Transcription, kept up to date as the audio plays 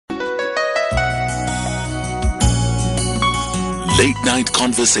Late Night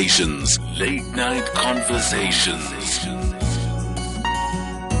Conversations. Late Night Conversations.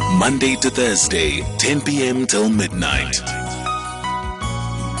 Monday to Thursday, 10 p.m. till midnight.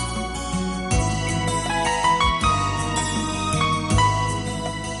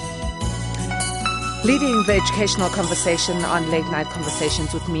 Leading the educational conversation on Late Night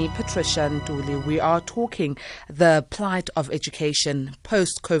Conversations with me, Patricia Nduli. We are talking the plight of education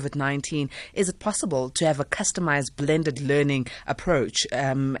post-Covid-19. Is it possible to have a customized blended learning approach?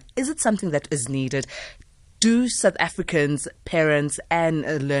 Is it something that is needed? Do South Africans, parents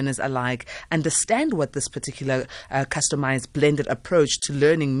and learners alike understand what this particular customized blended approach to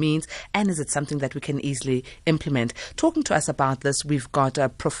learning means, and is it something that we can easily implement? Talking to us about this, we've got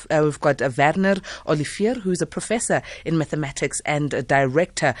Werner Olivier, who's a professor in mathematics and a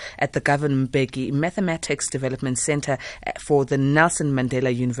director at the Government Mbeki Mathematics Development Center for the Nelson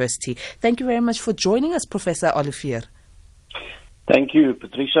Mandela University. Thank you very much for joining us, Professor Olivier. Thank you,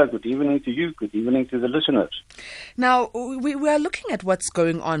 Patricia. Good evening to you. Good evening to the listeners. Now, we are looking at what's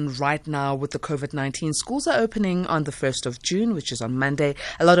going on right now with the COVID-19. Schools are opening on the 1st of June, which is on Monday.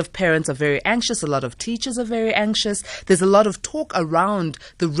 A lot of parents are very anxious. A lot of teachers are very anxious. There's a lot of talk around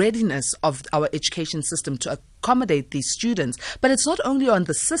the readiness of our education system to accommodate these students. But it's not only on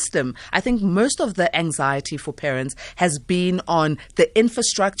the system. I think most of the anxiety for parents has been on the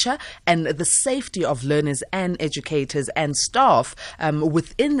infrastructure and the safety of learners and educators and staff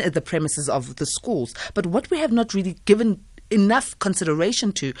within the premises of the schools. But what we have not really given enough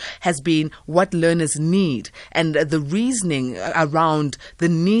consideration to has been what learners need and the reasoning around the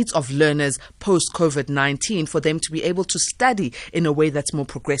needs of learners post-COVID-19 for them to be able to study in a way that's more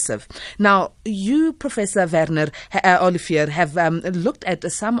progressive. Now, you, Professor Werner Olivier, have looked at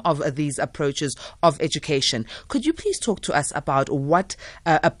some of these approaches of education. Could you please talk to us about what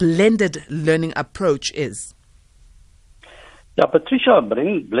a blended learning approach is? Yeah, Patricia,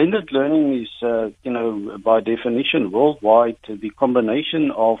 blended learning is, by definition, worldwide, the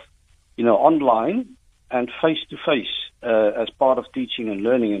combination of, online and face-to-face as part of teaching and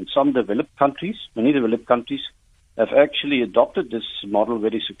learning. And many developed countries, have actually adopted this model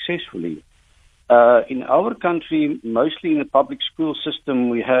very successfully. In our country, mostly in the public school system,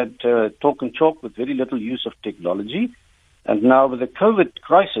 we had talk and chalk with very little use of technology. And now with the COVID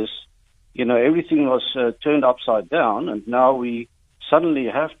crisis, everything was turned upside down, and now we suddenly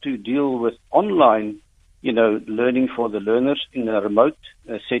have to deal with online, learning for the learners in a remote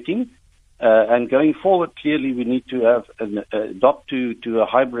setting. And going forward, clearly we need to adopt to a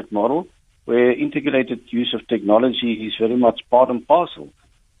hybrid model where integrated use of technology is very much part and parcel.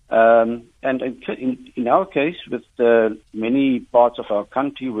 And in our case, with many parts of our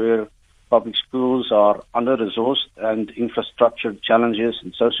country where public schools are under-resourced and infrastructure challenges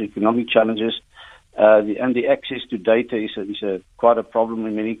and socioeconomic challenges, and the access to data is quite a problem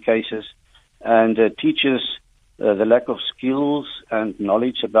in many cases. And teachers, the lack of skills and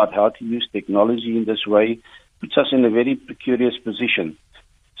knowledge about how to use technology in this way puts us in a very precarious position.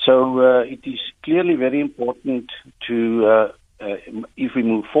 So it is clearly very important to, if we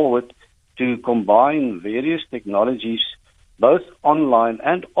move forward, to combine various technologies, both online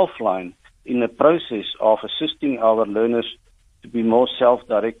and offline, in the process of assisting our learners to be more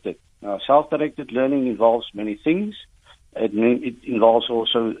self-directed. Now, self-directed learning involves many things. It involves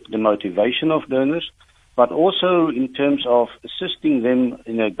also the motivation of learners, but also in terms of assisting them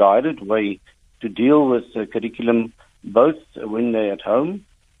in a guided way to deal with the curriculum, both when they're at home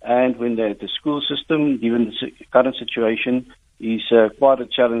and when they're at the school system, given the current situation, is quite a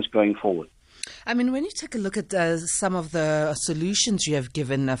challenge going forward. I mean, when you take a look at some of the solutions you have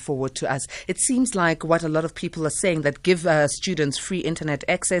given forward to us, it seems like what a lot of people are saying, that give students free internet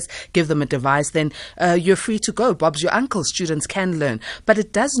access, give them a device, then you're free to go. Bob's your uncle, students can learn. But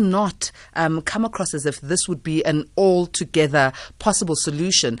it does not come across as if this would be an altogether possible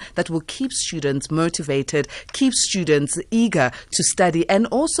solution that will keep students motivated, keep students eager to study, and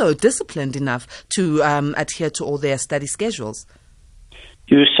also disciplined enough to adhere to all their study schedules.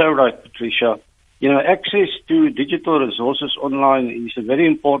 You're so right, Patricia. Access to digital resources online is a very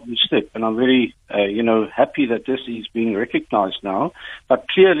important step, and I'm very, happy that this is being recognized now. But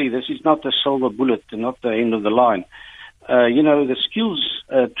clearly, this is not the silver bullet and not the end of the line. The skills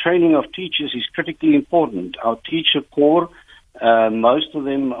training of teachers is critically important. Our teacher corps, most of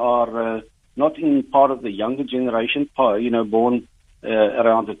them are not in part of the younger generation, born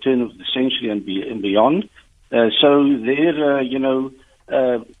around the turn of the century and beyond. So their,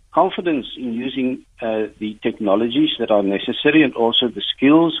 confidence in using the technologies that are necessary and also the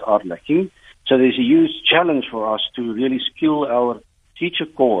skills are lacking. So there's a huge challenge for us to really skill our teacher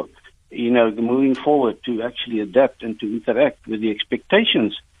corps moving forward to actually adapt and to interact with the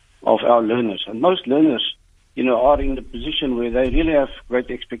expectations of our learners. And most learners, are in the position where they really have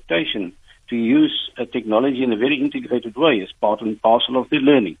great expectation to use technology in a very integrated way as part and parcel of their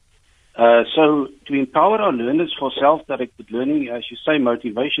learning. So to empower our learners for self-directed learning, as you say,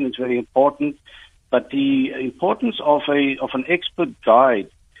 motivation is very important, but the importance of an expert guide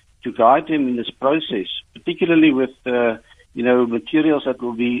to guide them in this process, particularly with materials that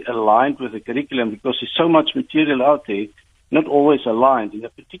will be aligned with the curriculum, because there's so much material out there, not always aligned,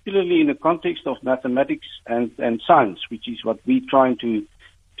 particularly in the context of mathematics and science, which is what we're trying to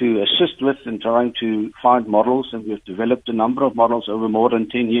assist with and trying to find models, and we've developed a number of models over more than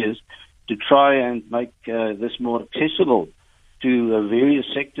 10 years to try and make this more accessible to various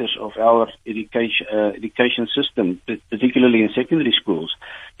sectors of our education system, particularly in secondary schools.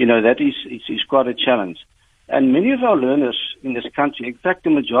 That is quite a challenge. And many of our learners in this country, in fact, the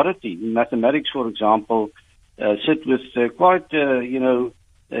majority in mathematics, for example, sit with quite,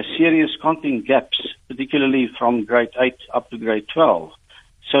 serious content gaps, particularly from grade 8 up to grade 12.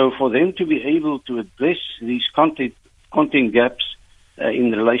 So for them to be able to address these content gaps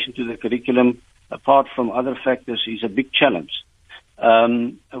in relation to the curriculum, apart from other factors, is a big challenge.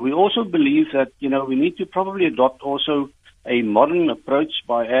 We also believe that, we need to probably adopt also a modern approach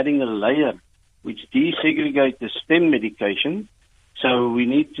by adding a layer which desegregate the STEM education. So we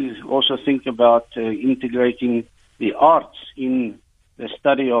need to also think about integrating the arts in the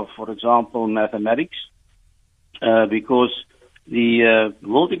study of, for example, mathematics, because the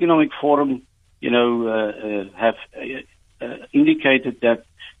World Economic Forum, have indicated that,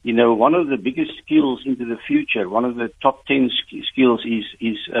 one of the biggest skills into the future, one of the top 10 skills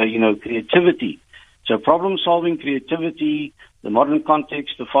is creativity. So problem-solving, creativity, the modern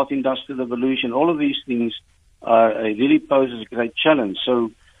context, the fourth industrial revolution, all of these things really poses a great challenge.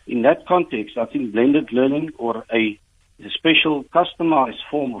 So in that context, I think blended learning or a special customized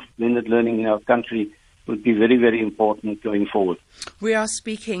form of blended learning in our country would be very, very important going forward. We are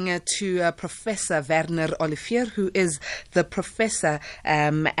speaking to Professor Werner Olivier, who is the professor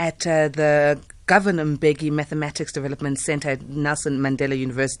at the Governor Mbeki Mathematics Development Center at Nelson Mandela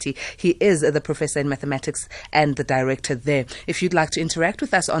University. He is the professor in mathematics and the director there. If you'd like to interact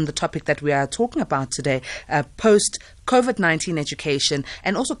with us on the topic that we are talking about today, post COVID-19 education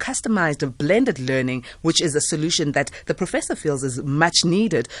and also customized blended learning, which is a solution that the professor feels is much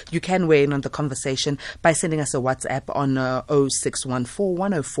needed, you can weigh in on the conversation by sending us a WhatsApp on 0614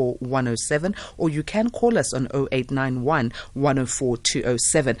 104 107, or you can call us on 0891 104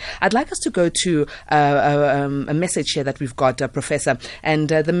 207. I'd like us to go to a message here that we've got, Professor, and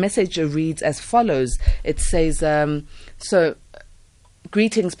the message reads as follows. It says,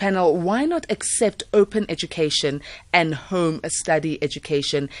 greetings, panel. Why not accept open education and home study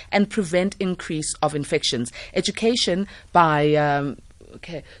education and prevent increase of infections? Education by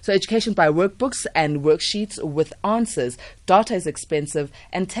education by workbooks and worksheets with answers. Data is expensive,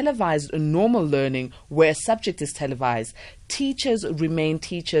 and televised normal learning where a subject is televised. Teachers remain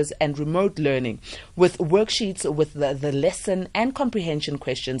teachers, and remote learning with worksheets with the lesson and comprehension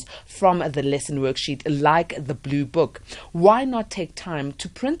questions from the lesson worksheet, like the Blue Book. Why not take time to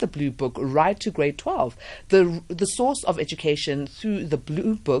print the Blue Book right to grade 12? The source of education through the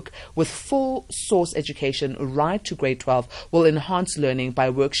Blue Book with full source education right to grade 12 will enhance learning by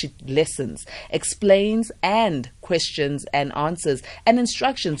worksheet lessons, explains and questions and answers, and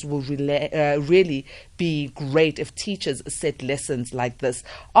instructions will really be great if teachers set lessons like this.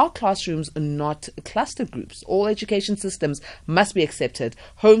 Are classrooms not cluster groups? All education systems must be accepted.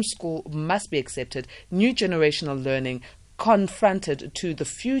 Homeschool must be accepted. New generational learning conform to the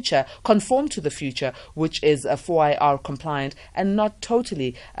future, which is 4IR compliant and not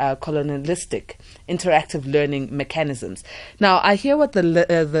totally colonialistic. Interactive learning mechanisms. Now, I hear what the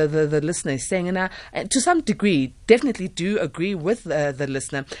listener is saying, and I, to some degree, definitely do agree with the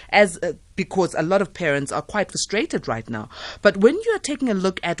listener, because a lot of parents are quite frustrated right now. But when you are taking a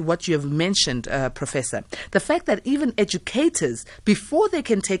look at what you have mentioned, Professor, the fact that even educators, before they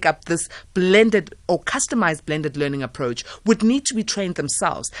can take up this blended or customized blended learning approach, would need to be trained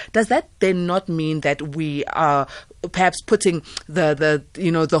themselves, does that then not mean that we are perhaps putting the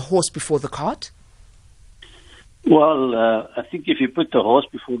horse before the cart? Well, I think if you put the horse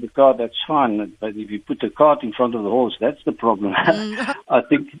before the cart, that's fine. But if you put the cart in front of the horse, that's the problem. I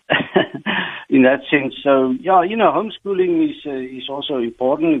think in that sense. So, homeschooling is also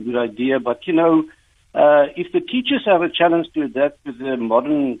important, a good idea. But, if the teachers have a challenge to adapt with the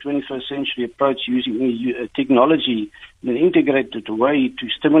modern 21st century approach using technology in an integrated way to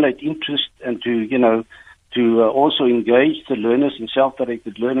stimulate interest and to, to also engage the learners in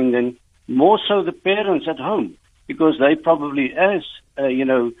self-directed learning, then more so the parents at home, because they probably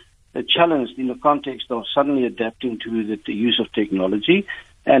challenged in the context of suddenly adapting to the use of technology.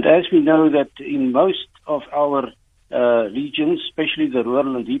 And as we know that in most of our regions, especially the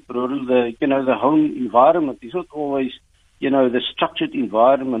rural and deep rural, the home environment is not always, the structured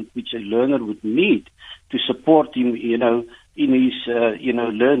environment which a learner would need to support him, in his,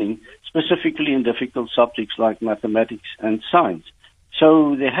 learning, specifically in difficult subjects like mathematics and science.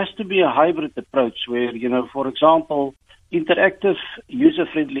 So there has to be a hybrid approach where, for example, interactive,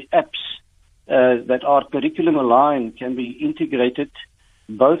 user-friendly apps that are curriculum aligned can be integrated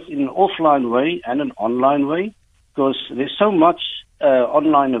both in an offline way and an online way, because there's so much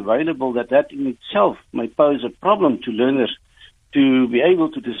online available that in itself may pose a problem to learners to be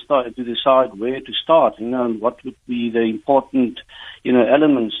able to decide where to start, and what would be the important,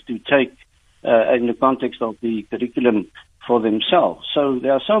 elements to take in the context of the curriculum for themselves. So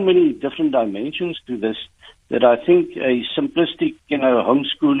there are so many different dimensions to this that I think a simplistic,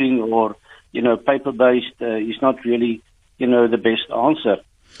 homeschooling or, paper-based is not really, the best answer.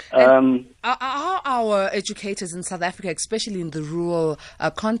 Are our educators in South Africa, especially in the rural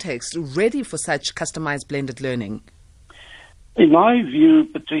context, ready for such customized blended learning? In my view,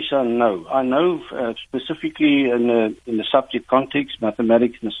 Patricia, no. I know specifically in the subject context,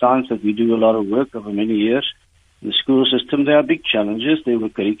 mathematics and science, that we do a lot of work over many years. In the school system, there are big challenges. There were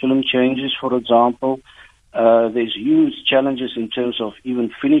curriculum changes, for example. There's huge challenges in terms of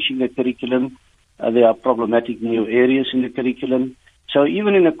even finishing the curriculum. There are problematic new areas in the curriculum. So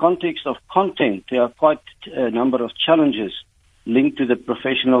even in the context of content, there are quite a number of challenges linked to the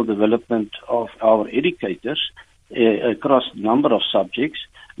professional development of our educators across a number of subjects,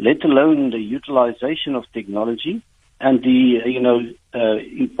 let alone the utilization of technology and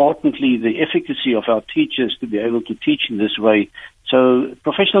importantly, the efficacy of our teachers to be able to teach in this way. So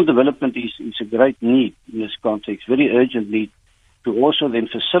professional development is a great need in this context, very urgent need to also then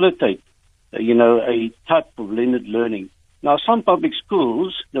facilitate, a type of blended learning. Now, some public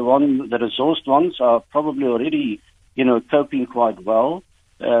schools, the resourced ones, are probably already, coping quite well,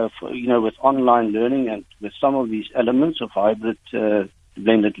 with online learning and with some of these elements of hybrid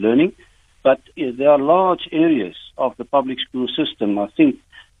blended learning. But there are large areas of the public school system, I think,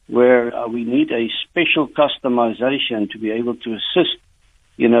 where we need a special customization to be able to assist,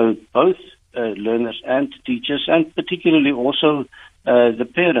 both learners and teachers, and particularly also the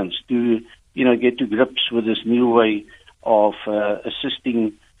parents to, get to grips with this new way of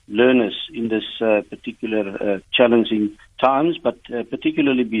assisting learners in this particular challenging times, but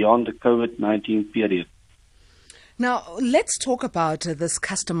particularly beyond the COVID-19 period. Now, let's talk about this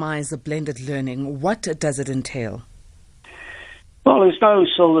customized blended learning. What does it entail? Well, there's no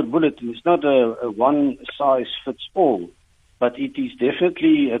silver bullet. It's not a one-size-fits-all, but it is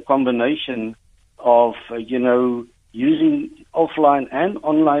definitely a combination of, using offline and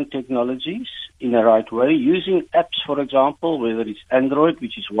online technologies in the right way, using apps, for example, whether it's Android,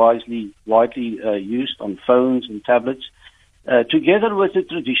 which is widely used on phones and tablets, together with the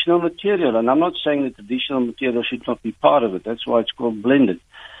traditional material. And I'm not saying the traditional material should not be part of it. That's why it's called blended.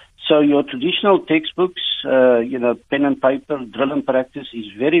 So your traditional textbooks, pen and paper, drill and practice is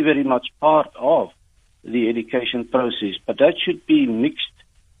very, very much part of the education process. But that should be mixed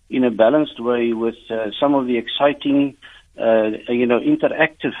in a balanced way with some of the exciting,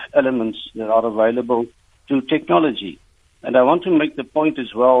 interactive elements that are available through technology. And I want to make the point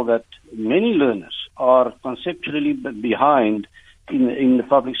as well that many learners are conceptually behind in the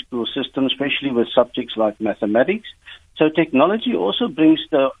public school system, especially with subjects like mathematics. So technology also brings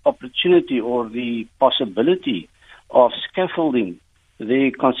the opportunity or the possibility of scaffolding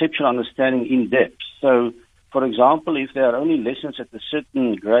the conceptual understanding in depth. So, for example, if there are only lessons at a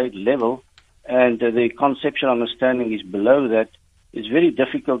certain grade level and the conceptual understanding is below that, it's very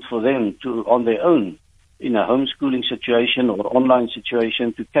difficult for them to, on their own, in a homeschooling situation or online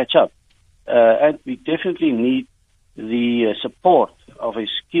situation, to catch up. And we definitely need the support of a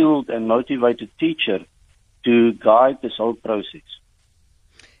skilled and motivated teacher to guide this whole process.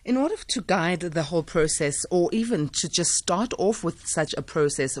 In order to guide the whole process, or even to just start off with such a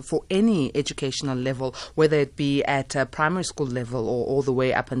process for any educational level, whether it be at a primary school level or all the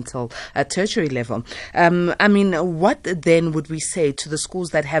way up until a tertiary level, what then would we say to the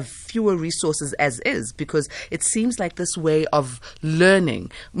schools that have fewer resources as is? Because it seems like this way of learning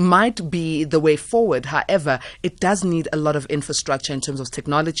might be the way forward. However, it does need a lot of infrastructure in terms of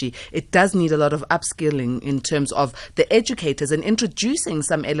technology. It does need a lot of upskilling in terms of the educators and introducing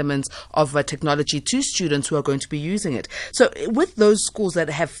some elements of technology to students who are going to be using it. So with those schools that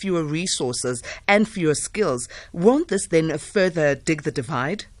have fewer resources and fewer skills, won't this then further dig the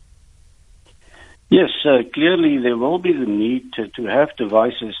divide? Yes, clearly there will be the need to have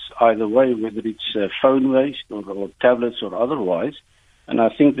devices either way, whether it's phone-based or tablets or otherwise. And I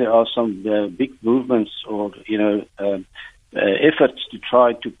think there are some big movements or, efforts to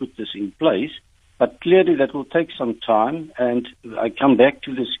try to put this in place. But clearly that will take some time. And I come back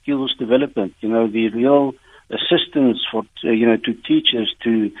to the skills development, the real assistance to teachers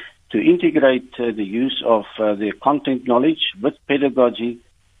to integrate the use of their content knowledge with pedagogy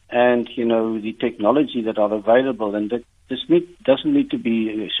and, the technology that are available. And that doesn't need to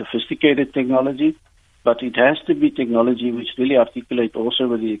be sophisticated technology, but it has to be technology which really articulate also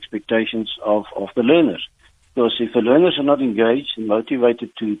with the expectations of the learners. Because if the learners are not engaged and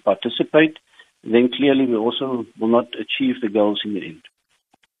motivated to participate, then clearly we also will not achieve the goals in the end.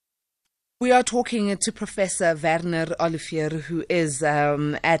 We are talking to Professor Werner Olivier, who is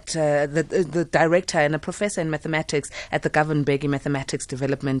the director and a professor in mathematics at the Govan Mbeki Mathematics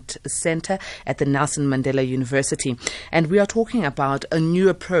Development Center at the Nelson Mandela University. And we are talking about a new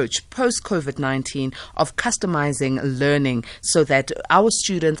approach post-COVID-19 of customizing learning so that our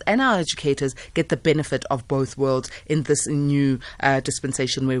students and our educators get the benefit of both worlds in this new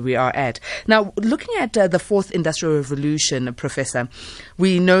dispensation where we are at. Now, looking at the fourth industrial revolution, Professor,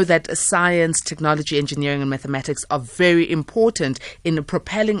 we know that science, technology, engineering, and mathematics are very important in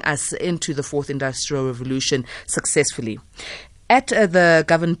propelling us into the fourth industrial revolution successfully. At the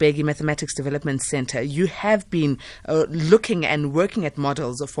Govan Mbeki Mathematics Development Center, you have been looking and working at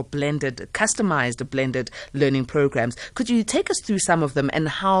models for customized blended learning programs. Could you take us through some of them and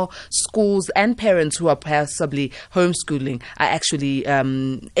how schools and parents who are possibly homeschooling are actually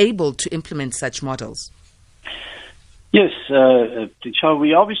able to implement such models? Yes, Tisha,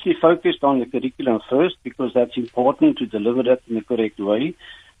 we obviously focused on the curriculum first because that's important to deliver that in the correct way.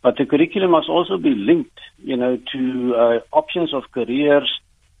 But the curriculum must also be linked, to options of careers,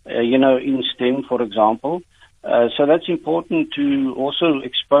 in STEM, for example. So that's important to also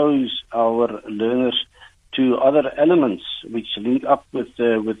expose our learners to other elements which link up with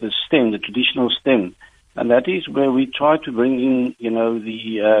the STEM, the traditional STEM. And that is where we try to bring in,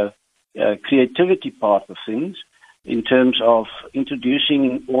 the creativity part of things, in terms of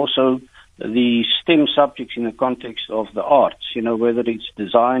introducing also the STEM subjects in the context of the arts, whether it's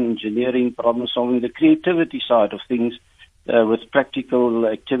design, engineering, problem solving, the creativity side of things with practical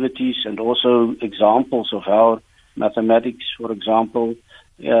activities and also examples of how mathematics, for example,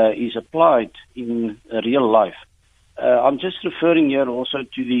 is applied in real life. I'm just referring here also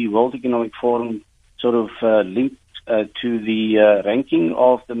to the World Economic Forum sort of linked to the ranking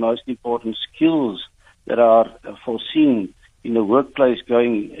of the most important skills that are foreseen in the workplace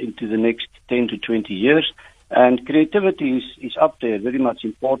going into the next 10 to 20 years. And creativity is up there, very much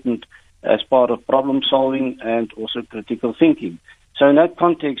important as part of problem solving and also critical thinking. So in that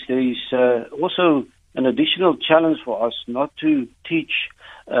context, there is also an additional challenge for us not to teach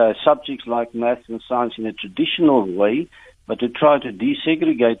subjects like maths and science in a traditional way, but to try to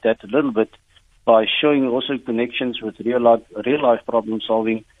desegregate that a little bit by showing also connections with real life problem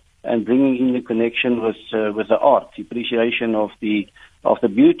solving and bringing in the connection with the art, the appreciation of the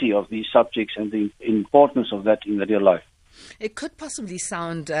beauty of these subjects and the importance of that in the real life. It could possibly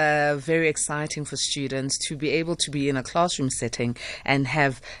sound very exciting for students to be able to be in a classroom setting and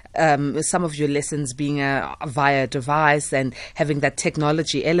have some of your lessons being via device and having that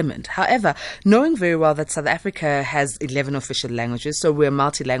technology element. However, knowing very well that South Africa has 11 official languages, so we're a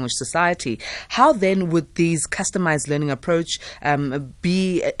multi-language society, how then would these customized learning approach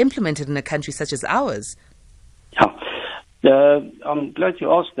be implemented in a country such as ours? I'm glad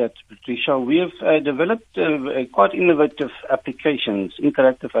you asked that, Patricia. We have developed quite innovative applications,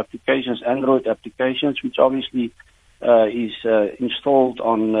 interactive applications, Android applications, which obviously is installed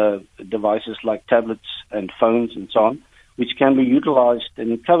on devices like tablets and phones and so on, which can be utilized,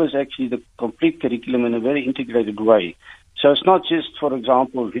 and it covers actually the complete curriculum in a very integrated way. So it's not just, for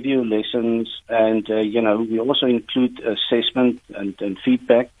example, video lessons, and we also include assessment and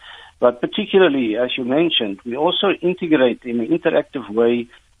feedback. But particularly, as you mentioned, we also integrate in an interactive way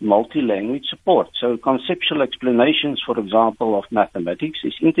multi-language support. So conceptual explanations, for example, of mathematics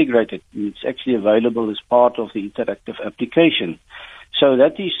is integrated. It's actually available as part of the interactive application. So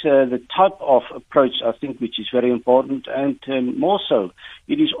that is the type of approach, I think, which is very important. And more so,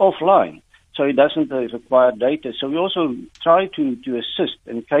 it is offline. So it doesn't require data. So we also try to assist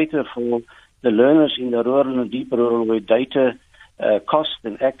and cater for the learners in the rural and deep rural where data cost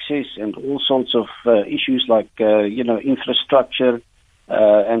and access and all sorts of issues like, infrastructure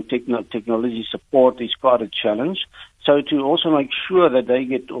and technology support is quite a challenge. So to also make sure that they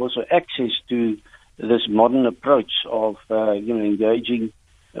get also access to this modern approach of engaging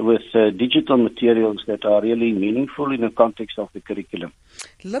with digital materials that are really meaningful in the context of the curriculum.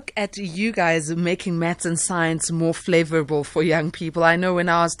 Look at you guys making maths and science more flavorable for young people. I know when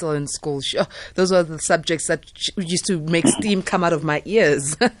I was still in school, sure, those were the subjects that used to make steam come out of my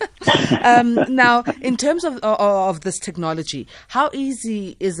ears. Now, in terms of this technology, how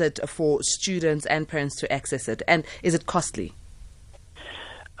easy is it for students and parents to access it? And is it costly?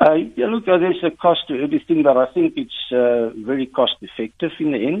 Look, there's a cost to everything, but I think it's very cost effective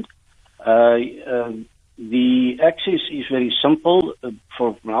in the end. The access is very simple.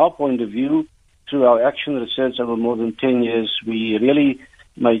 From our point of view, through our action research over more than 10 years, we really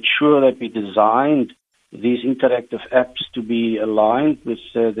made sure that we designed these interactive apps to be aligned with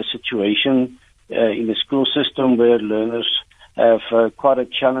the situation in the school system where learners have quite a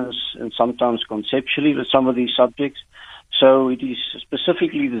challenge and sometimes conceptually with some of these subjects. So it is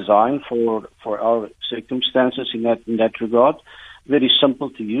specifically designed for our circumstances in that regard. Very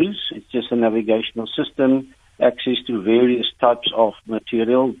simple to use. It's just a navigational system, access to various types of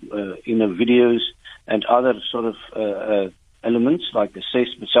material, videos and other sort of elements like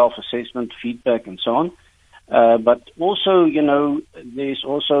self-assessment, feedback, and so on. But also, there's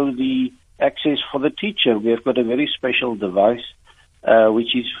also the access for the teacher. We have got a very special device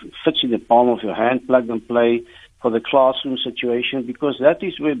which fits in the palm of your hand, plug and play, for the classroom situation, because that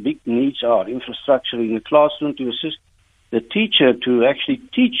is where big needs are, infrastructure in the classroom to assist the teacher to actually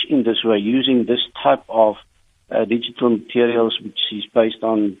teach in this way, using this type of digital materials, which is based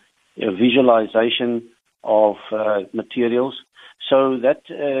on visualization of materials. So that,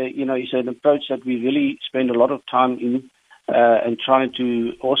 is an approach that we really spend a lot of time in and trying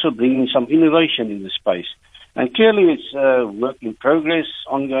to also bring in some innovation in the space. And clearly it's work in progress,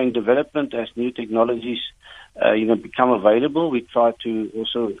 ongoing development as new technologies become available. We try to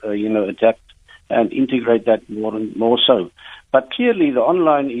also, adapt and integrate that more and more so. But clearly the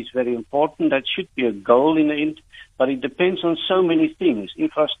online is very important. That should be a goal in the end, but it depends on so many things,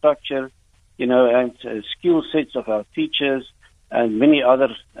 infrastructure, and skill sets of our teachers and many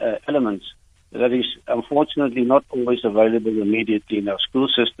other elements that is unfortunately not always available immediately in our school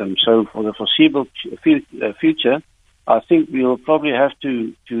system. So for the foreseeable future, I think we will probably have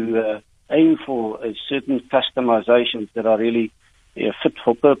to aim for certain customizations that are really fit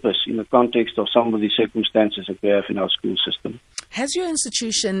for purpose in the context of some of the circumstances that we have in our school system. Has your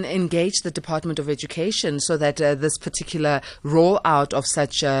institution engaged the Department of Education so that this particular rollout of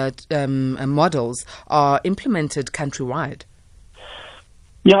such models are implemented countrywide?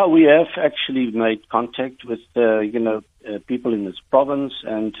 Yeah, we have actually made contact with people in this province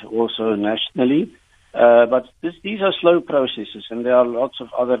and also nationally. But these are slow processes, and there are lots of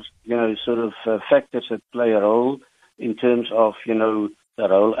other, factors that play a role in terms of, the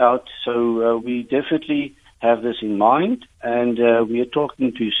rollout. So we definitely have this in mind, and we are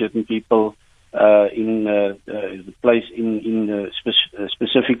talking to certain people in the place,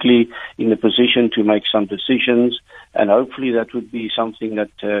 specifically in the position to make some decisions, and hopefully that would be something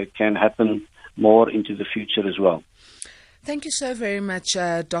that can happen more into the future as well. Thank you so very much,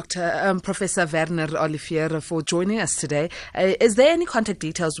 Professor Werner Olivier, for joining us today. Is there any contact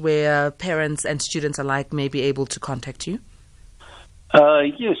details where parents and students alike may be able to contact you?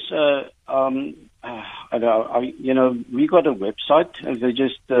 Yes. We got a website. They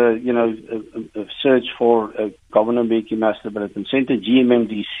just, search for Governor Mbeki Master Development Center,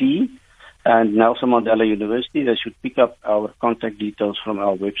 GMMDC, and Nelson Mandela University. They should pick up our contact details from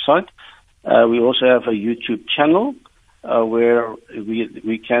our website. We also have a YouTube channel where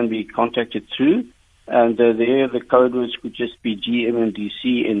we can be contacted through, and there the code words could just be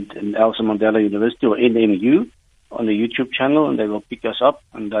GMMDC and Nelson Mandela University or NMU on the YouTube channel, and they will pick us up,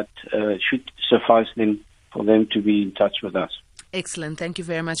 and that should suffice then for them to be in touch with us. Excellent. Thank you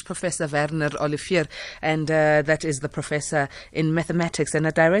very much, Professor Werner Olivier. And that is the professor in mathematics and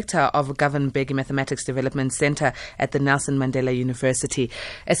a director of Governor Mbeki Mathematics Development Center at the Nelson Mandela University.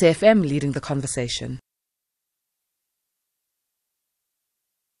 SAFM leading the conversation.